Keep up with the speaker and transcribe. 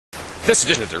This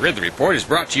edition of the Ridley Report is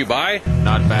brought to you by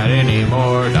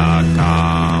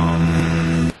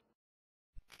NotBadAnymore.com.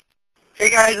 Hey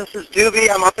guys, this is Doobie.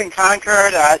 I'm up in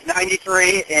Concord at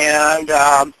 93, and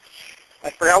I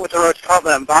forgot what the road's called,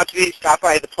 but I'm about to stop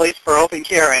by the place for open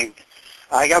carrying.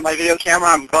 I got my video camera.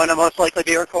 I'm going to most likely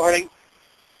be recording,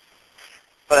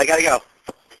 but I gotta go.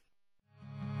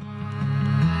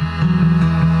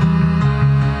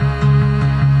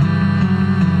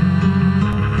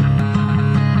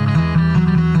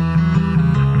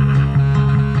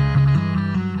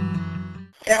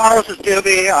 Yeah, this is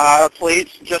Doobie.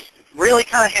 Police just really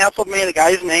kind of hassled me. The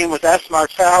guy's name was S.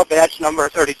 Martel, badge number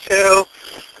 32.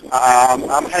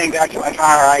 I'm heading back to my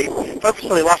car. I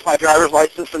purposely left my driver's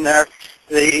license in there.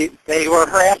 They were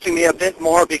harassing me a bit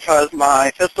more because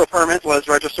my pistol permit was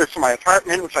registered for my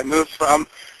apartment, which I moved from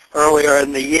earlier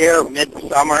in the year,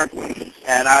 mid-summer.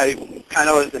 And I kind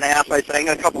of was an ass, I think,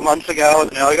 a couple months ago.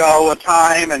 And they're like, oh, what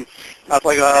time? And I was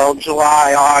like, well,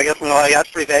 July, August. And like,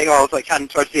 that's pretty vague. I was like, kind of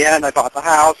towards the end, I bought the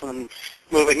house and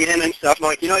moving in and stuff. I'm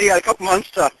like, you know, you got a couple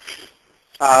months to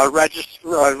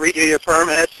redo your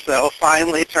permits. So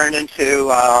finally turned into,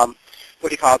 what do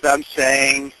you call it, them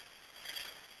saying,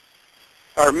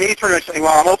 or me pretty much saying,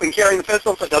 well, I'm open carrying the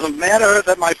pistol, so it doesn't matter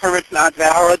that my permit's not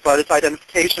valid, but it's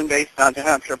identification based on New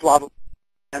Hampshire, blah, blah.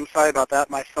 I'm sorry about that.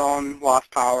 My phone lost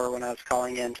power when I was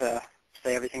calling in to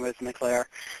say everything was in the clear. I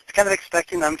was kind of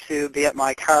expecting them to be at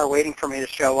my car waiting for me to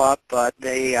show up, but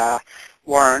they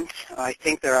weren't. I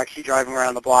think they're actually driving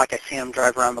around the block. I've seen them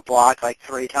drive around the block like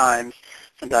 3 times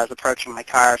since I was approaching my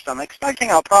car. So I'm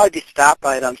expecting I'll probably be stopped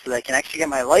by them so they can actually get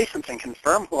my license and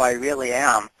confirm who I really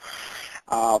am.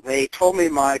 They told me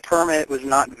my permit was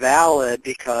not valid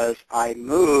because I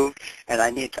moved and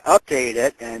I need to update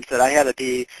it, and said I had to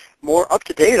be more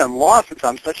up-to-date on law since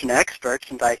I'm such an expert,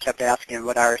 since I kept asking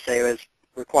what RSA was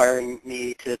requiring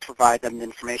me to provide them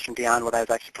information beyond what I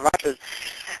was actually provided.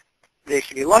 They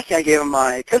should be lucky I gave them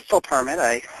my pistol permit.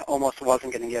 I almost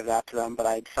wasn't going to give that to them, but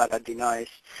I decided I'd be nice.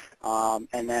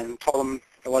 And then told them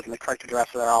it wasn't the correct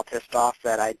address, so they're all pissed off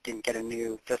that I didn't get a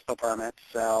new pistol permit.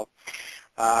 So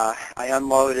I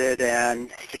unloaded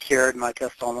and secured my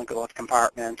pistol in the glove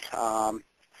compartment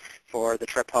for the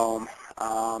trip home.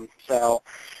 So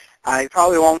I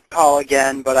probably won't call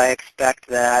again, but I expect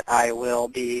that I will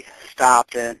be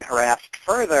stopped and harassed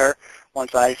further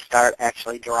once I start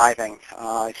actually driving.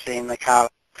 I've seen the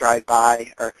cop drive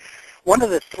by, or one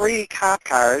of the 3 cop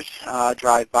cars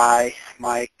drive by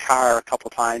my car a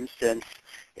couple times since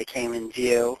it came in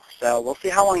view. So we'll see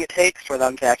how long it takes for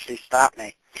them to actually stop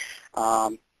me.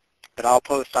 But I'll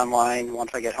post online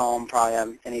once I get home, probably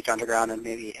on NH Underground and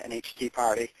maybe an HT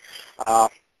party.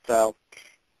 So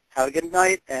have a good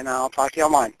night, and I'll talk to you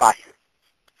online. Bye.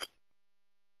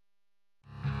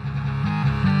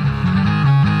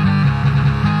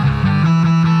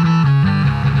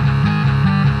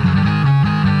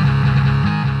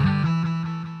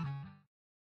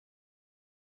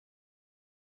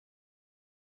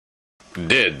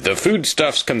 Did the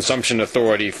Foodstuffs Consumption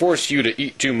Authority force you to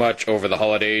eat too much over the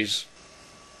holidays?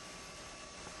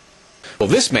 Well,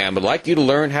 this man would like you to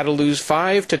learn how to lose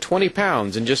 5 to 20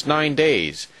 pounds in just 9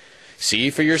 days. See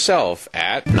for yourself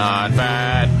at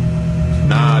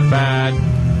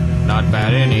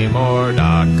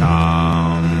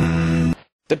NotBadAnymore.com.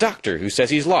 The doctor who says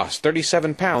he's lost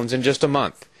 37 pounds in just a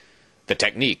month. The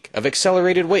technique of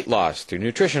accelerated weight loss through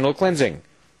nutritional cleansing.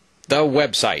 The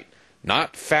website,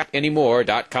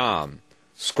 NotFatAnymore.com.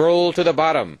 Scroll to the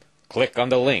bottom, click on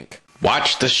the link.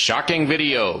 Watch the shocking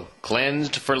video,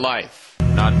 Cleansed for Life.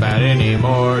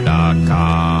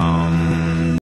 NotFatAnymore.com.